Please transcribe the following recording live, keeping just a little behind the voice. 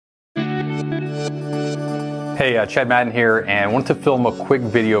Hey, Chad Madden here, and I wanted to film a quick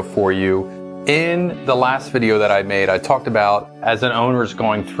video for you. In the last video that I made, I talked about as an owner's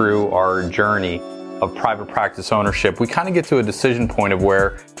going through our journey of private practice ownership, we kind of get to a decision point of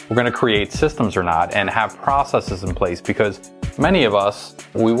where we're going to create systems or not and have processes in place, because many of us,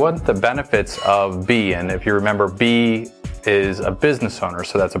 we want the benefits of B. And if you remember, B is a business owner.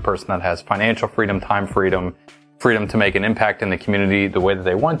 So that's a person that has financial freedom, time freedom, freedom to make an impact in the community the way that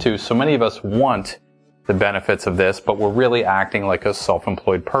they want to. So many of us want the benefits of this, but we're really acting like a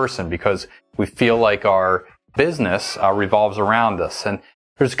self-employed person because we feel like our business revolves around us. And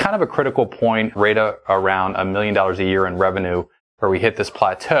there's kind of a critical point right around $1 million a year in revenue where we hit this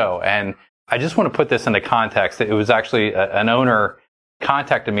plateau. And I just want to put this into context. It was actually an owner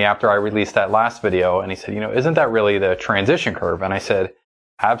contacted me after I released that last video, and he said, isn't that really the transition curve? And I said,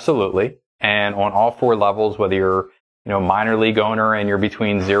 absolutely. And on all four levels, whether you're, minor league owner and you're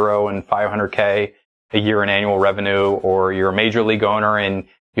between 0 and 500K a year in annual revenue, or you're a major league owner and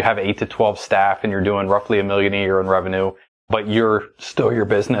you have 8 to 12 staff and you're doing roughly $1 million a year in revenue, but you're still your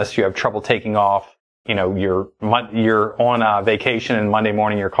business, you have trouble taking off, you're on vacation, and Monday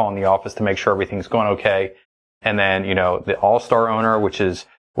morning you're calling the office to make sure everything's going okay. And then, the all-star owner, which is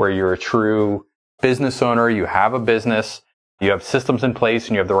where you're a true business owner, you have a business, you have systems in place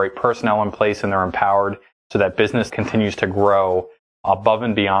and you have the right personnel in place and they're empowered so that business continues to grow above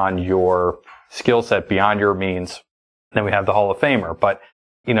and beyond your skill set, beyond your means. Then we have the Hall of Famer. But,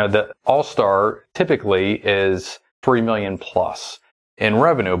 the all-star typically is 3 million plus in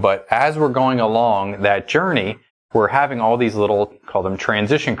revenue. But as we're going along that journey, we're having all these little, call them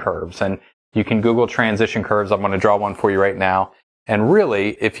transition curves. And you can Google transition curves. I'm going to draw one for you right now. And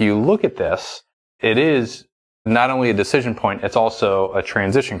really, if you look at this, it is not only a decision point, it's also a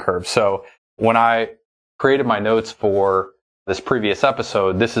transition curve. So when I created my notes for this previous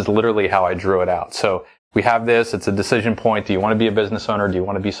episode, this is literally how I drew it out. So we have this, it's a decision point. Do you want to be a business owner? Do you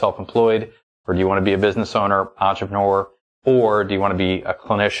want to be self-employed? Or do you want to be a business owner, entrepreneur? Or do you want to be a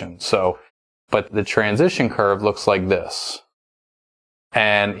clinician? So, but the transition curve looks like this.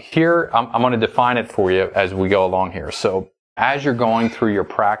 And here, I'm going to define it for you as we go along here. So as you're going through your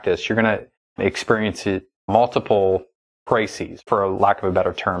practice, you're going to experience multiple crises, for a lack of a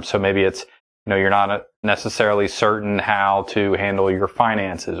better term. So maybe it's, you're not necessarily certain how to handle your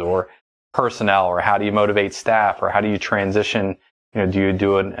finances or personnel, or how do you motivate staff, or how do you transition, do you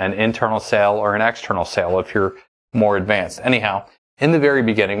do an internal sale or an external sale if you're more advanced? Anyhow, in the very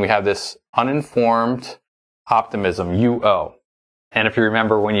beginning, we have this uninformed optimism, UO. And if you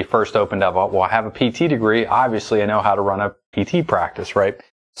remember when you first opened up, well, I have a PT degree. Obviously, I know how to run a PT practice, right?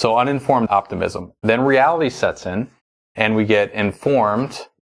 So uninformed optimism. Then reality sets in and we get informed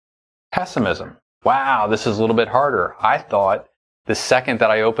pessimism. Wow, this is a little bit harder. I thought the second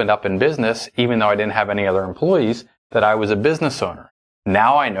that I opened up in business, even though I didn't have any other employees, that I was a business owner.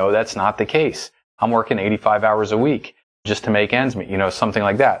 Now I know that's not the case. I'm working 85 hours a week just to make ends meet, something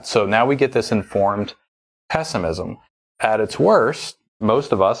like that. So now we get this informed pessimism. At its worst,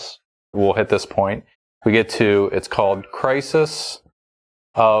 most of us will hit this point. We get to, it's called crisis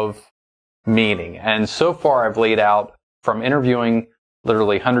of meaning. And so far I've laid out, from interviewing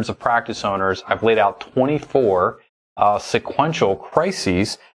literally hundreds of practice owners, I've laid out 24 sequential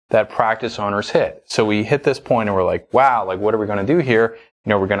crises that practice owners hit. So we hit this point and we're like, wow, what are we going to do here?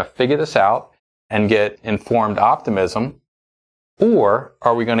 We're going to figure this out and get informed optimism, or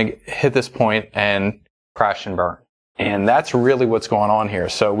are we going to hit this point and crash and burn? And that's really what's going on here.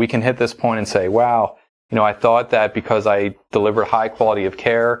 So we can hit this point and say, wow, I thought that because I deliver high quality of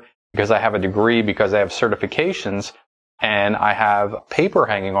care, because I have a degree, because I have certifications, and I have paper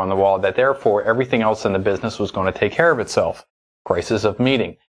hanging on the wall, that therefore everything else in the business was going to take care of itself. Crisis of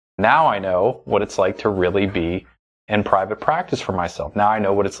meaning. Now I know what it's like to really be in private practice for myself. Now I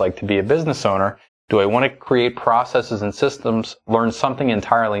know what it's like to be a business owner. Do I want to create processes and systems, learn something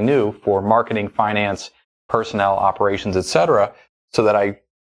entirely new for marketing, finance, personnel, operations, etc., so that I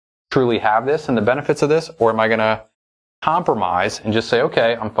truly have this and the benefits of this? Or am I going to compromise and just say,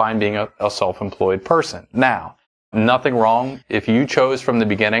 okay, I'm fine being a self-employed person? Now, nothing wrong if you chose from the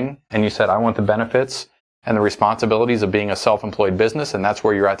beginning and you said, I want the benefits and the responsibilities of being a self-employed business, and that's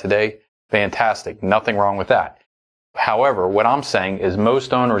where you're at today. Fantastic. Nothing wrong with that. However, what I'm saying is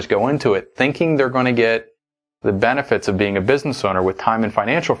most owners go into it thinking they're going to get the benefits of being a business owner with time and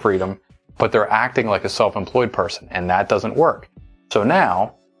financial freedom, but they're acting like a self-employed person, and that doesn't work. So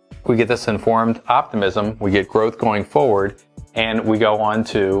now we get this informed optimism, we get growth going forward, and we go on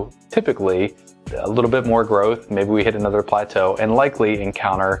to typically a little bit more growth, maybe we hit another plateau, and likely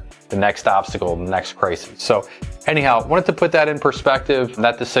encounter the next obstacle, the next crisis. So anyhow, wanted to put that in perspective,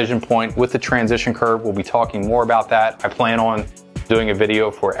 that decision point with the transition curve. We'll be talking more about that. I plan on doing a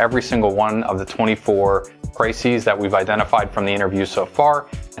video for every single one of the 24 crises that we've identified from the interview so far,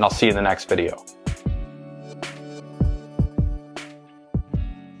 and I'll see you in the next video.